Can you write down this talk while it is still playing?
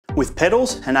With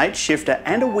pedals, an H shifter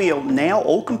and a wheel now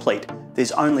all complete,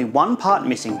 there's only one part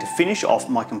missing to finish off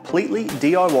my completely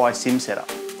DIY sim setup,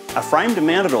 a frame to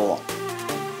mount it all on.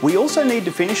 We also need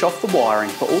to finish off the wiring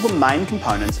for all the main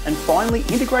components and finally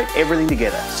integrate everything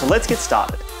together, so let's get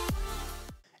started.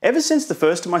 Ever since the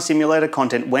first of my simulator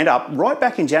content went up right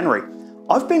back in January,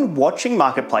 I've been watching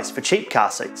Marketplace for cheap car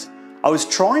seats. I was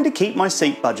trying to keep my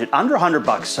seat budget under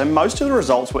 $100, so most of the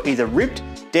results were either ripped,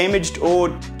 damaged, or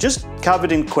just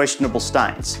covered in questionable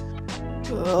stains.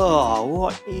 Oh,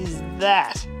 what is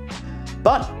that?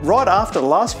 But right after the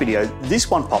last video, this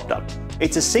one popped up.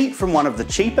 It's a seat from one of the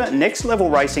cheaper next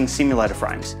level racing simulator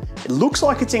frames. It looks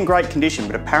like it's in great condition,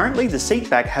 but apparently the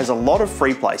seat back has a lot of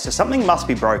free play, so something must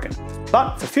be broken.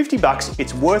 But for $50,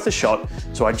 it's worth a shot,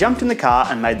 so I jumped in the car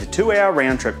and made the 2-hour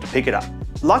round trip to pick it up.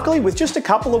 Luckily, with just a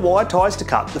couple of wire ties to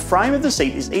cut, the frame of the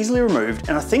seat is easily removed,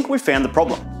 and I think we've found the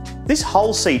problem. This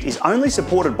whole seat is only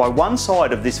supported by one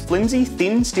side of this flimsy,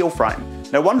 thin steel frame.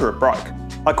 No wonder it broke.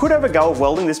 I could have a go of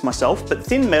welding this myself, but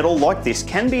thin metal like this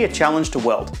can be a challenge to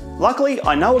weld. Luckily,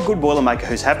 I know a good boilermaker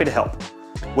who's happy to help.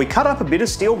 We cut up a bit of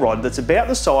steel rod that's about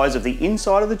the size of the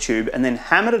inside of the tube and then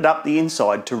hammered it up the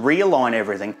inside to realign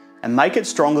everything and make it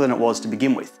stronger than it was to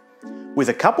begin with. With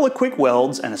a couple of quick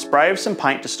welds and a spray of some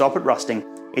paint to stop it rusting,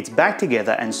 it's back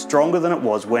together and stronger than it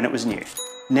was when it was new.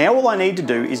 Now all I need to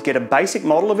do is get a basic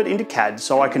model of it into CAD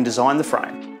so I can design the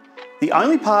frame. The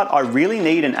only part I really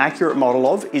need an accurate model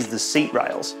of is the seat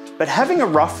rails, but having a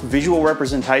rough visual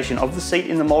representation of the seat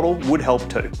in the model would help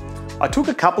too. I took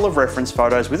a couple of reference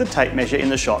photos with a tape measure in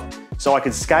the shot, so I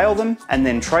could scale them and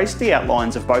then trace the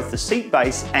outlines of both the seat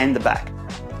base and the back.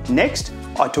 Next,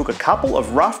 I took a couple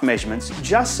of rough measurements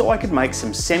just so I could make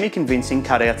some semi-convincing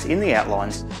cutouts in the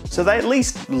outlines so they at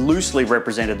least loosely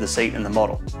represented the seat in the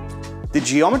model. The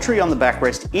geometry on the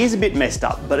backrest is a bit messed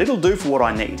up, but it'll do for what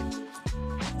I need.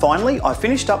 Finally, I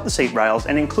finished up the seat rails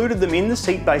and included them in the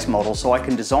seat base model so I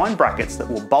can design brackets that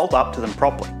will bolt up to them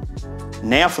properly.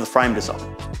 Now for the frame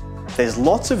design. There's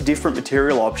lots of different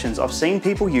material options I've seen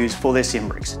people use for their sim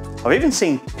rigs. I've even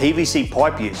seen PVC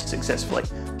pipe used successfully.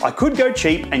 I could go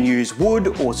cheap and use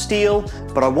wood or steel,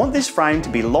 but I want this frame to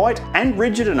be light and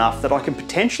rigid enough that I can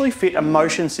potentially fit a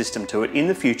motion system to it in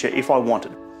the future if I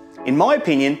wanted. In my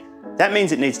opinion, that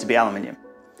means it needs to be aluminium.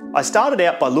 I started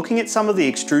out by looking at some of the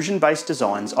extrusion-based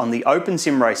designs on the Open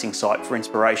Sim Racing site for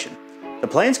inspiration. The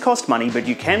plans cost money, but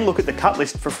you can look at the cut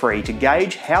list for free to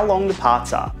gauge how long the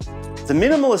parts are. The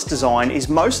minimalist design is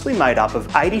mostly made up of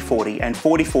 80/40 and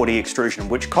 40/40 extrusion,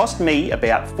 which cost me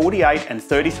about $48 and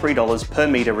 $33 per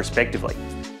metre respectively.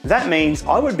 That means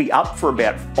I would be up for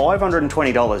about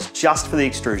 $520 just for the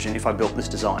extrusion if I built this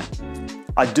design.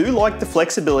 I do like the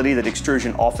flexibility that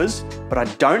extrusion offers, but I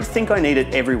don't think I need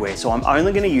it everywhere, so I'm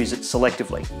only going to use it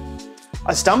selectively.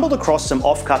 I stumbled across some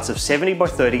offcuts of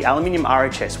 70x30 aluminium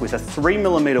RHS with a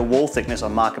 3mm wall thickness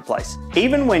on Marketplace.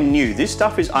 Even when new, this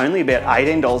stuff is only about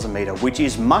 $18 a metre, which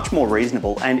is much more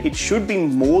reasonable, and it should be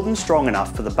more than strong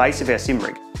enough for the base of our sim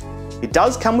rig. It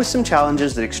does come with some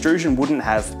challenges that extrusion wouldn't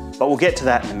have, but we'll get to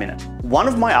that in a minute. One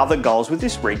of my other goals with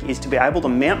this rig is to be able to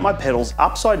mount my pedals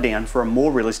upside down for a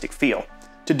more realistic feel.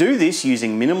 To do this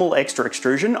using minimal extra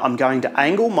extrusion, I'm going to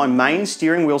angle my main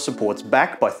steering wheel supports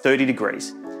back by 30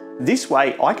 degrees. This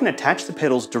way, I can attach the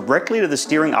pedals directly to the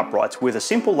steering uprights with a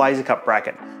simple laser cut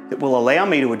bracket that will allow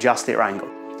me to adjust their angle.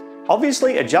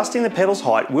 Obviously, adjusting the pedals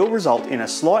height will result in a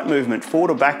slight movement forward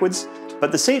or backwards,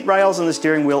 but the seat rails and the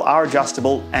steering wheel are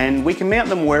adjustable and we can mount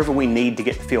them wherever we need to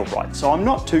get the feel right, so I'm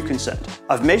not too concerned.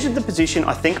 I've measured the position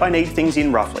I think I need things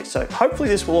in roughly, so hopefully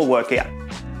this will all work out.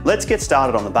 Let's get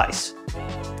started on the base.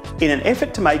 In an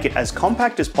effort to make it as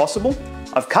compact as possible,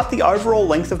 I've cut the overall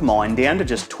length of mine down to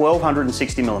just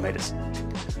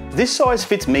 1260mm. This size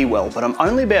fits me well, but I'm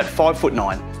only about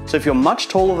 5'9", so if you're much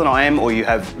taller than I am or you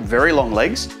have very long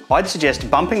legs, I'd suggest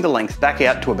bumping the length back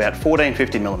out to about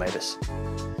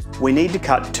 1450mm. We need to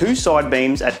cut 2 side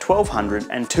beams at 1200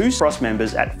 and 2 cross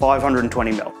members at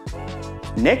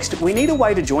 520mm. Next, we need a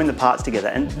way to join the parts together,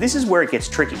 and this is where it gets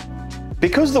tricky.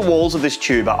 Because the walls of this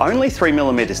tube are only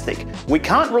 3mm thick, we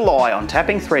can't rely on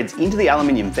tapping threads into the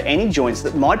aluminium for any joints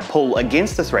that might pull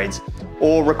against the threads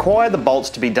or require the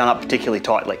bolts to be done up particularly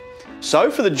tightly.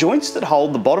 So for the joints that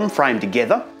hold the bottom frame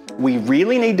together, we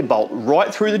really need to bolt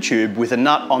right through the tube with a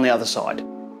nut on the other side.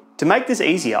 To make this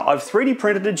easier, I've 3D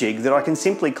printed a jig that I can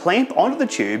simply clamp onto the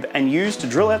tube and use to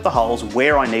drill out the holes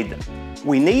where I need them.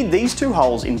 We need these 2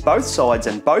 holes in both sides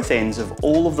and both ends of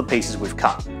all of the pieces we've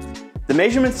cut. The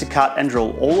measurements to cut and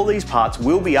drill all of these parts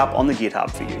will be up on the GitHub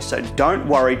for you, so don't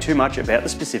worry too much about the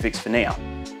specifics for now.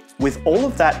 With all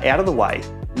of that out of the way,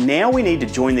 now we need to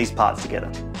join these parts together.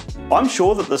 I'm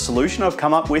sure that the solution I've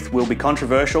come up with will be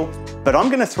controversial, but I'm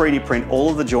going to 3D print all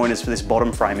of the joiners for this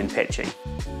bottom frame in PetG.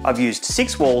 I've used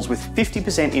 6 walls with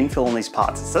 50% infill on these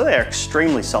parts, so they're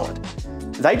extremely solid.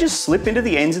 They just slip into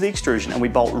the ends of the extrusion and we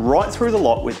bolt right through the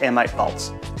lot with M8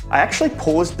 bolts. I actually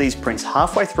paused these prints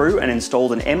halfway through and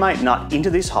installed an M8 nut into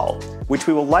this hole, which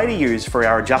we will later use for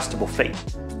our adjustable feet.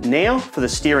 Now for the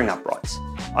steering uprights.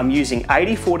 I'm using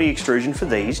 80/40 extrusion for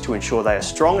these to ensure they are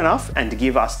strong enough and to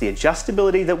give us the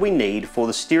adjustability that we need for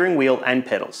the steering wheel and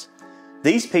pedals.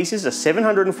 These pieces are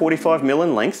 745mm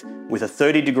in length with a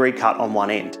 30-degree cut on one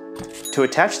end. To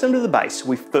attach them to the base,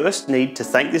 we first need to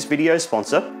thank this video's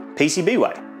sponsor,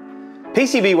 PCBWay.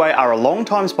 PCBWay are a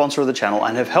long-time sponsor of the channel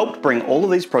and have helped bring all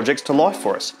of these projects to life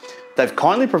for us. They've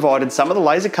kindly provided some of the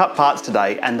laser cut parts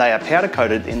today and they are powder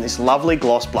coated in this lovely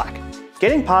gloss black.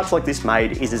 Getting parts like this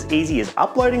made is as easy as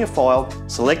uploading a file,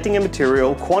 selecting a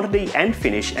material, quantity and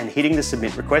finish and hitting the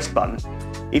submit request button.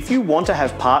 If you want to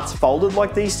have parts folded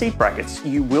like these seat brackets,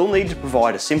 you will need to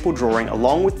provide a simple drawing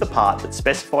along with the part that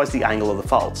specifies the angle of the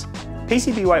folds.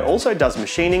 PCBWay also does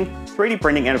machining, 3D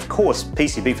printing and of course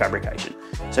PCB fabrication.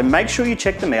 So make sure you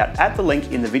check them out at the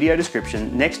link in the video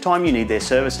description next time you need their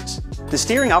services. The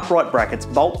steering upright brackets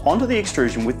bolt onto the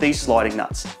extrusion with these sliding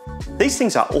nuts. These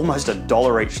things are almost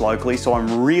 $1 each locally, so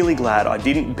I'm really glad I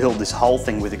didn't build this whole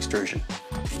thing with extrusion.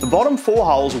 The bottom 4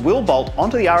 holes will bolt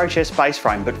onto the RHS base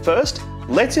frame, but first,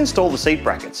 let's install the seat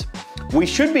brackets. We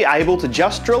should be able to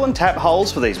just drill and tap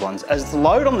holes for these ones, as the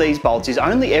load on these bolts is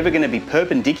only ever going to be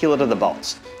perpendicular to the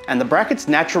bolts, and the brackets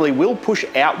naturally will push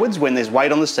outwards when there's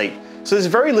weight on the seat, so there's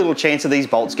very little chance of these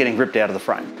bolts getting ripped out of the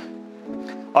frame.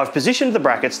 I've positioned the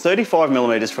brackets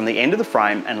 35mm from the end of the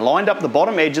frame and lined up the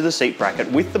bottom edge of the seat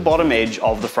bracket with the bottom edge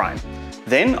of the frame.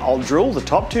 Then I'll drill the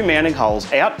top 2 mounting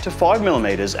holes out to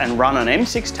 5mm and run an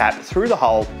M6 tap through the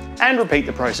hole and repeat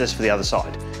the process for the other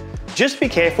side. Just be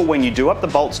careful when you do up the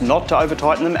bolts not to over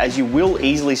tighten them, as you will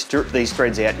easily strip these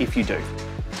threads out if you do.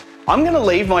 I'm going to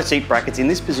leave my seat brackets in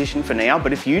this position for now,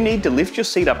 but if you need to lift your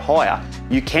seat up higher,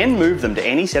 you can move them to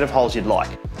any set of holes you'd like.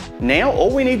 Now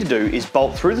all we need to do is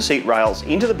bolt through the seat rails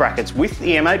into the brackets with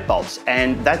the M8 bolts,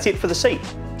 and that's it for the seat.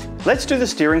 Let's do the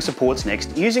steering supports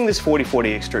next using this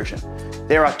 40/40 extrusion.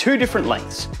 There are 2 different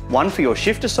lengths, one for your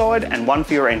shifter side and one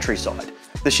for your entry side.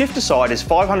 The shifter side is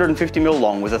 550mm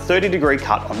long with a 30-degree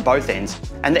cut on both ends,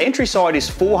 and the entry side is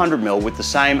 400mm with the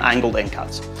same angled end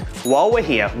cuts. While we're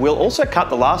here, we'll also cut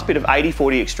the last bit of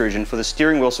 80/40 extrusion for the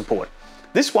steering wheel support.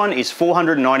 This one is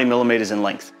 490mm in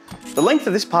length. The length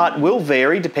of this part will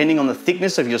vary depending on the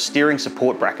thickness of your steering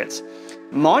support brackets.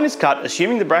 Mine is cut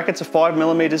assuming the brackets are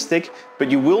 5mm thick,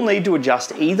 but you will need to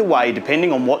adjust either way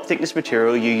depending on what thickness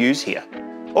material you use here.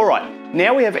 Alright,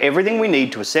 now we have everything we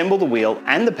need to assemble the wheel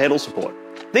and the pedal support.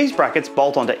 These brackets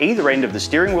bolt onto either end of the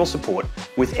steering wheel support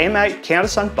with M8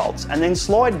 countersunk bolts and then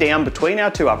slide down between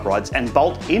our 2 uprights and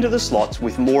bolt into the slots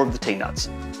with more of the T-nuts.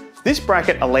 This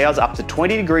bracket allows up to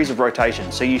 20 degrees of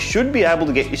rotation, so you should be able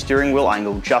to get your steering wheel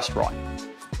angle just right.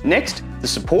 Next, the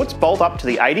supports bolt up to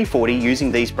the 80/40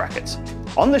 using these brackets.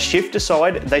 On the shifter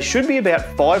side, they should be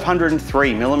about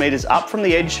 503mm up from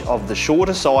the edge of the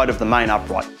shorter side of the main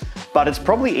upright, but it's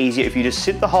probably easier if you just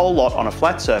sit the whole lot on a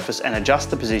flat surface and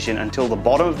adjust the position until the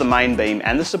bottom of the main beam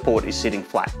and the support is sitting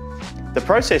flat. The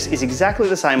process is exactly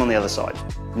the same on the other side.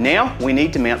 Now we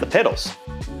need to mount the pedals.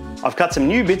 I've cut some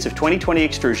new bits of 20/20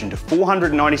 extrusion to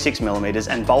 496mm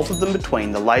and bolted them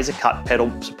between the laser cut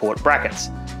pedal support brackets.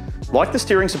 Like the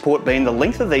steering support beam, the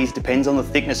length of these depends on the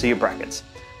thickness of your brackets.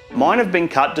 Mine have been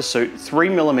cut to suit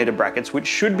 3mm brackets, which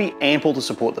should be ample to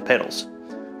support the pedals.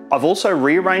 I've also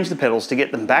rearranged the pedals to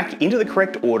get them back into the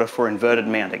correct order for inverted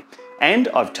mounting, and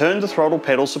I've turned the throttle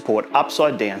pedal support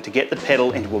upside down to get the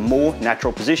pedal into a more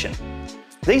natural position.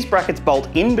 These brackets bolt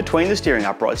in between the steering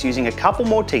uprights using a couple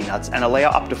more T-nuts and allow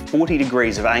up to 40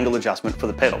 degrees of angle adjustment for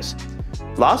the pedals.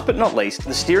 Last but not least,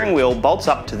 the steering wheel bolts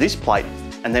up to this plate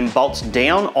and then bolts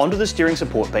down onto the steering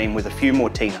support beam with a few more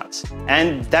T-nuts.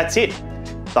 And that's it.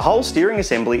 The whole steering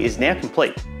assembly is now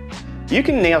complete. You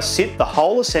can now sit the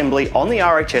whole assembly on the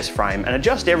RHS frame and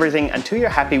adjust everything until you're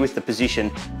happy with the position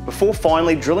before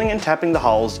finally drilling and tapping the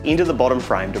holes into the bottom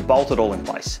frame to bolt it all in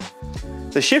place.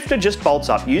 The shifter just bolts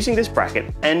up using this bracket,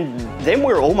 and then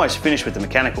we're almost finished with the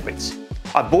mechanical bits.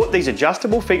 I bought these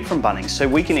adjustable feet from Bunnings so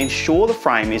we can ensure the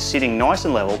frame is sitting nice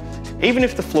and level, even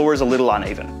if the floor is a little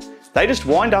uneven. They just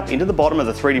wind up into the bottom of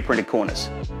the 3D printed corners.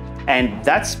 And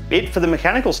that's it for the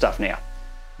mechanical stuff now.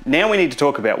 Now we need to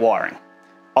talk about wiring.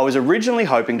 I was originally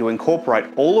hoping to incorporate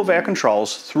all of our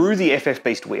controls through the FF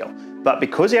Beast wheel, but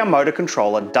because our motor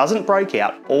controller doesn't break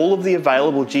out all of the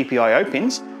available GPIO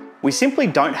pins, we simply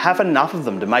don't have enough of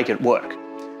them to make it work.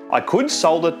 I could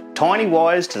solder tiny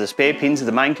wires to the spare pins of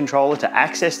the main controller to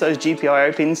access those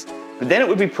GPIO pins, but then it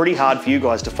would be pretty hard for you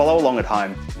guys to follow along at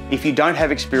home if you don't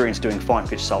have experience doing fine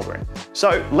pitch soldering.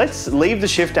 So let's leave the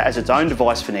shifter as its own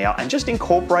device for now and just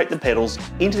incorporate the pedals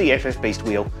into the FF Beast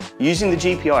wheel using the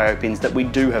GPIO pins that we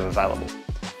do have available.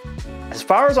 As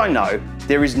far as I know,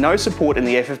 there is no support in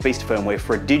the FF Beast firmware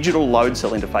for a digital load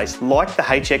cell interface like the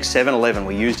HX711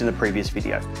 we used in the previous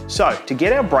video. So to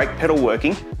get our brake pedal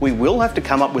working, we will have to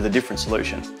come up with a different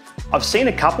solution. I've seen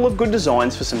a couple of good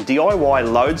designs for some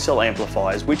DIY load cell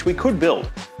amplifiers which we could build,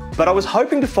 but I was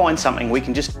hoping to find something we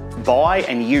can just buy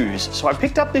and use, so I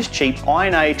picked up this cheap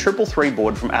INA 333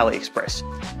 board from AliExpress.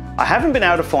 I haven't been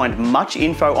able to find much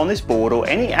info on this board or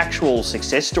any actual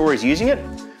success stories using it,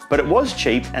 but it was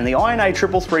cheap and the INA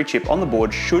 333 chip on the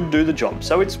board should do the job,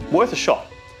 so it's worth a shot.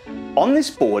 On this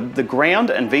board, the ground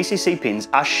and VCC pins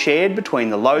are shared between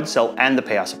the load cell and the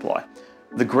power supply.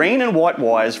 The green and white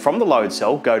wires from the load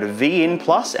cell go to VIN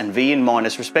plus and VIN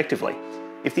minus respectively.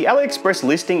 If the AliExpress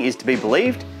listing is to be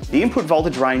believed, the input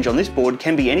voltage range on this board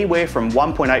can be anywhere from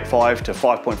 1.85 to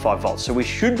 5.5 volts, so we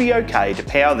should be okay to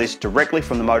power this directly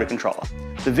from the motor controller.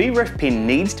 The VREF pin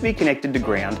needs to be connected to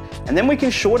ground, and then we can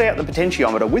short out the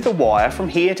potentiometer with a wire from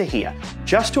here to here,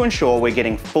 just to ensure we're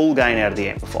getting full gain out of the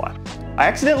amplifier. I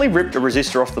accidentally ripped a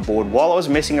resistor off the board while I was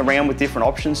messing around with different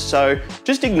options, so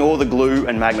just ignore the glue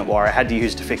and magnet wire I had to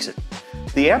use to fix it.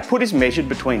 The output is measured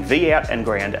between V out and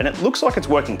ground, and it looks like it's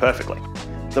working perfectly.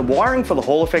 The wiring for the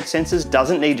Hall effect sensors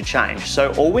doesn't need to change,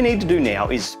 so all we need to do now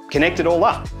is connect it all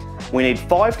up. We need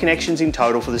 5 connections in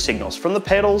total for the signals, from the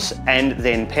pedals and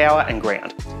then power and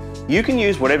ground. You can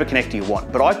use whatever connector you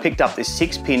want, but I picked up this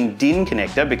 6-pin DIN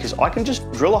connector because I can just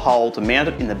drill a hole to mount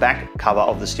it in the back cover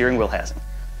of the steering wheel housing.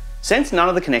 Since none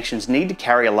of the connections need to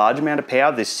carry a large amount of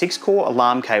power, this 6-core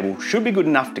alarm cable should be good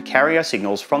enough to carry our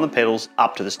signals from the pedals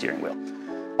up to the steering wheel.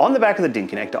 On the back of the DIN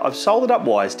connector, I've soldered up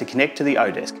wires to connect to the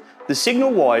O-desk. The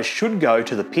signal wires should go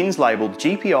to the pins labelled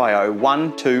GPIO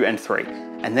 1, 2 and 3,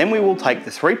 and then we will take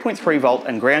the 3.3 volt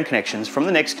and ground connections from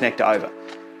the next connector over.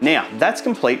 Now that's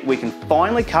complete, we can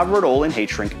finally cover it all in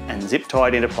heat shrink and zip tie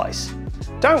it into place.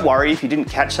 Don't worry if you didn't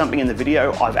catch something in the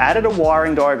video, I've added a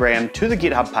wiring diagram to the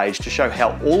GitHub page to show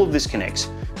how all of this connects,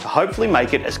 to hopefully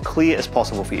make it as clear as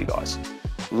possible for you guys.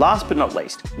 Last but not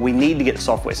least, we need to get the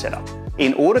software set up.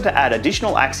 In order to add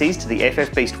additional axes to the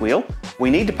FF Beast wheel, we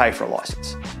need to pay for a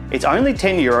license. It's only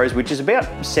 €10, which is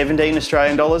about 17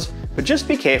 Australian dollars, but just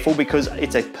be careful because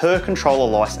it's a per controller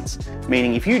license,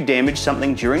 meaning if you damage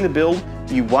something during the build,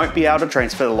 you won't be able to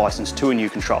transfer the license to a new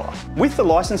controller. With the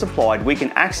license applied, we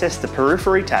can access the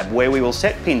periphery tab where we will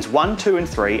set pins 1, 2 and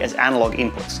 3 as analog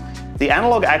inputs. The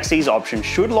analog axes option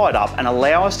should light up and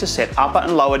allow us to set upper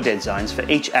and lower dead zones for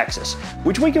each axis,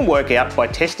 which we can work out by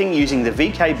testing using the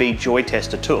VKB Joy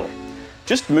Tester tool.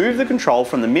 Just move the control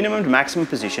from the minimum to maximum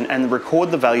position and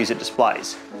record the values it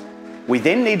displays. We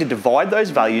then need to divide those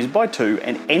values by 2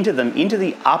 and enter them into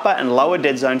the upper and lower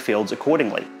dead zone fields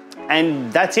accordingly.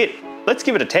 And that's it. Let's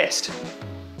give it a test.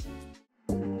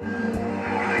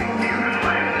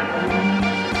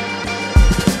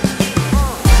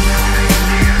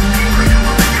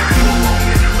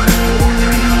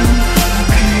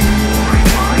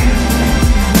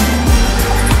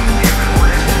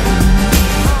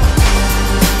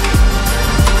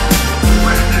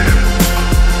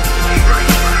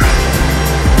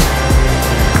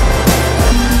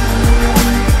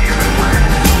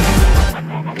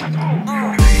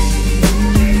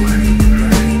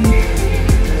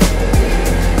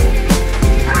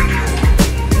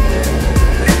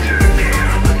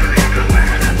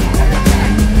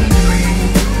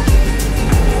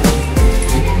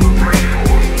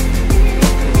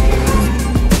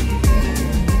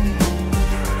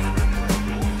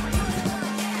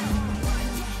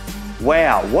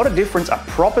 Wow, what a difference a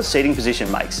proper seating position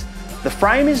makes. The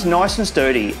frame is nice and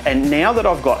sturdy, and now that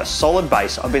I've got a solid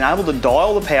base, I've been able to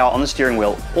dial the power on the steering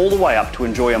wheel all the way up to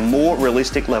enjoy a more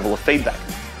realistic level of feedback.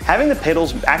 Having the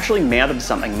pedals actually mounted to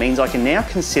something means I can now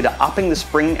consider upping the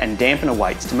spring and dampener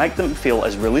weights to make them feel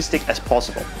as realistic as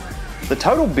possible. The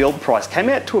total build price came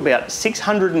out to about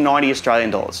 690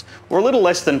 Australian dollars, or a little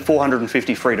less than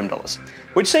 450 Freedom dollars,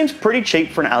 which seems pretty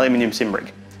cheap for an aluminium sim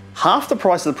rig. Half the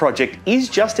price of the project is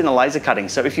just in a laser cutting,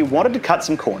 so if you wanted to cut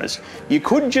some corners, you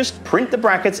could just print the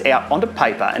brackets out onto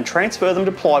paper and transfer them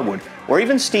to plywood or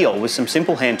even steel with some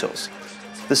simple hand tools.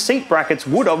 The seat brackets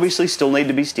would obviously still need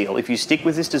to be steel if you stick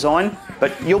with this design,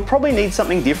 but you'll probably need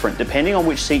something different depending on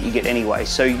which seat you get anyway,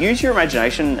 so use your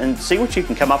imagination and see what you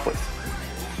can come up with.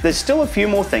 There's still a few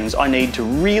more things I need to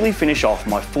really finish off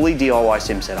my fully DIY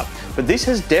sim setup, but this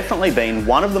has definitely been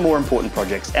one of the more important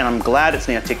projects and I'm glad it's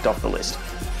now ticked off the list.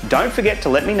 Don't forget to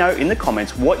let me know in the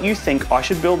comments what you think I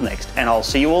should build next, and I'll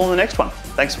see you all in the next one.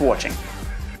 Thanks for watching.